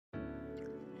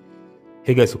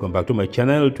Hey guys, welcome back to my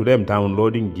channel. Today I'm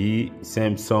downloading the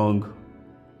Samsung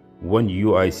One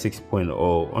UI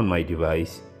 6.0 on my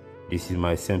device. This is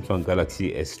my Samsung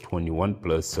Galaxy S21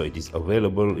 Plus, so it is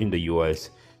available in the US.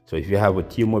 So if you have a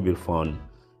T-Mobile phone,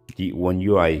 the One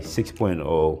UI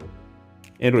 6.0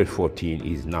 Android 14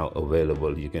 is now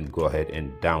available. You can go ahead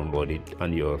and download it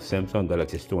on your Samsung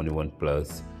Galaxy S21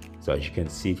 Plus. So as you can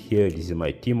see here, this is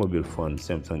my T-Mobile phone,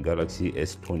 Samsung Galaxy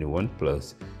S21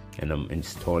 Plus, and I'm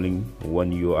installing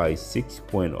One UI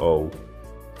 6.0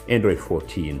 Android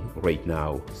 14 right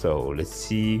now. So let's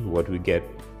see what we get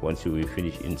once we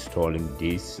finish installing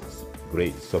this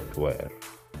great software.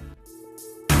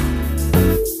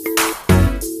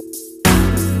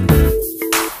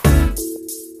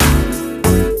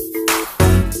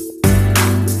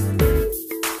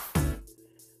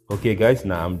 Okay guys,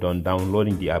 now I'm done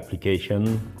downloading the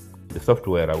application, the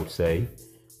software I would say,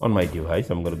 on my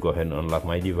device. I'm going to go ahead and unlock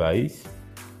my device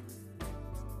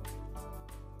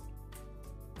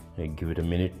and give it a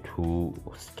minute to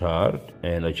start.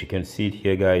 And as you can see it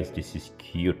here guys, this is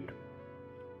cute.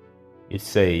 It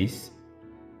says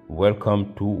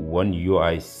welcome to One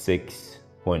UI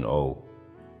 6.0,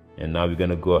 and now we're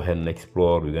going to go ahead and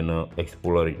explore. We're going to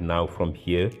explore it now from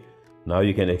here. Now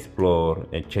you can explore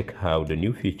and check out the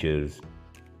new features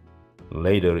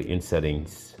later in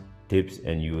settings, tips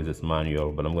and users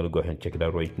manual, but I'm going to go ahead and check it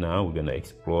out right now. We're going to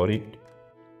explore it.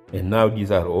 And now these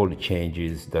are all the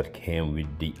changes that came with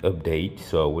the update.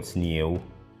 So what's new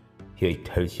here, it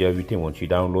tells you everything. Once you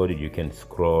download it, you can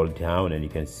scroll down and you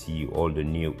can see all the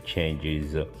new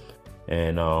changes.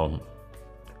 And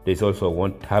there's also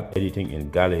one tap editing in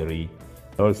gallery.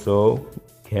 Also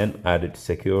can add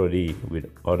security with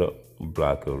auto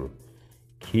blocker,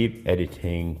 keep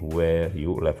editing where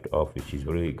you left off, which is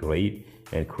really great,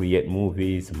 and create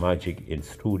movies, magic in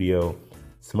studio,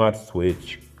 smart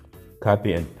switch,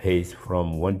 copy and paste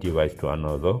from one device to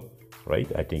another,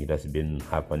 right? I think that's been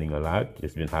happening a lot.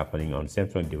 It's been happening on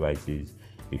Samsung devices.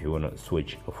 If you want to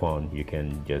switch a phone, you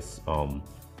can just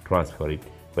transfer it,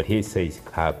 but here it says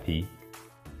copy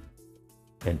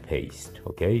and paste.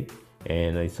 Okay,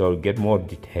 and so get more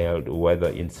detailed weather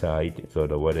inside, so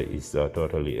the weather is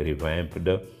totally revamped,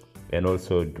 and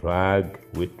also drag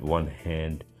with one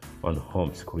hand on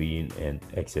home screen and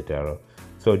etc.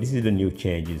 So this is the new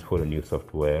changes for the new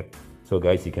software. So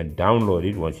guys, you can download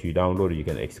it. Once you download it, you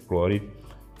can explore it.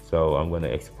 So I'm going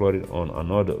to explore it on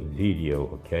another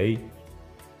video.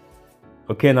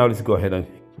 Okay, now let's go ahead and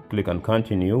click on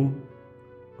continue,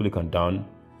 click on done,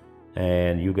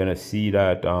 and you're gonna see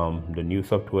that the new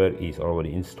software is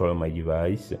already installed on my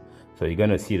device. So you're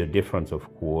gonna see the difference,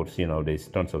 of course. You know, there's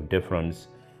tons of difference.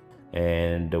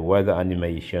 And the weather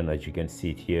animation, as you can see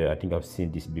it here, I think I've seen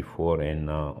this before and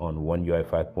on One UI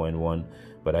 5.1,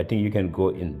 but I think you can go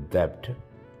in depth,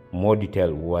 more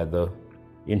detailed weather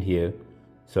in here.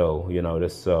 So you know,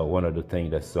 that's one of the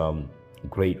things that's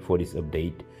great for this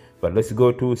update. But let's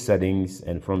go to settings,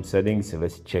 and from settings,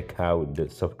 let's check out the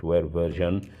software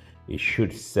version. It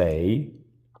should say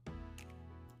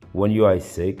One UI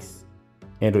 6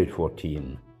 Android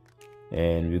 14,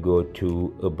 and we go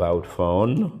to about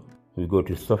phone, we go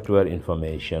to software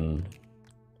information,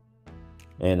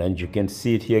 and as you can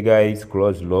see it here guys,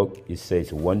 close look, it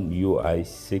says One UI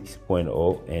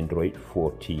 6.0 Android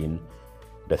 14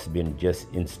 that's been just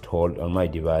installed on my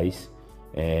device.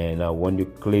 And when you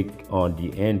click on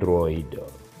the Android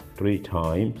 3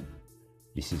 times,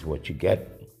 this is what you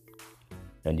get.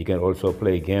 And you can also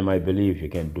play a game. I believe you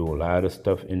can do a lot of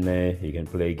stuff in there. You can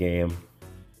play a game,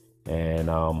 and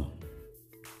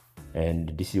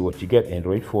this is what you get,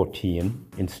 Android 14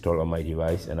 installed on my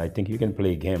device. And I think you can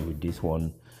play a game with this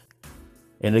one.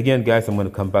 And again guys, I'm going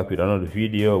to come back with another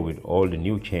video with all the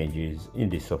new changes in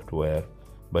this software.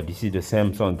 But this is the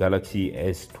Samsung Galaxy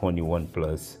S21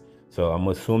 Plus, so I'm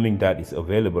assuming that it's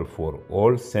available for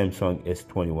all Samsung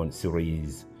S21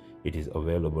 series. It is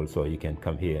available, so you can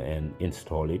come here and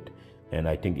install it, and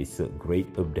I think it's a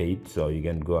great update. So you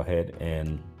can go ahead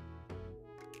and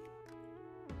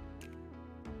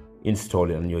install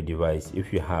it on your device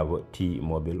if you have a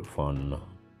T-Mobile phone,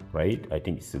 right? I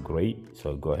think it's great,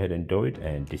 so go ahead and do it.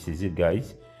 And this is it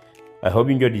guys. I hope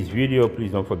you enjoyed this video.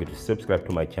 Please don't forget to subscribe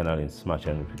to my channel and smash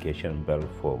the notification bell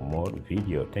for more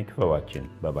video. Thank you for watching.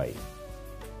 Bye bye.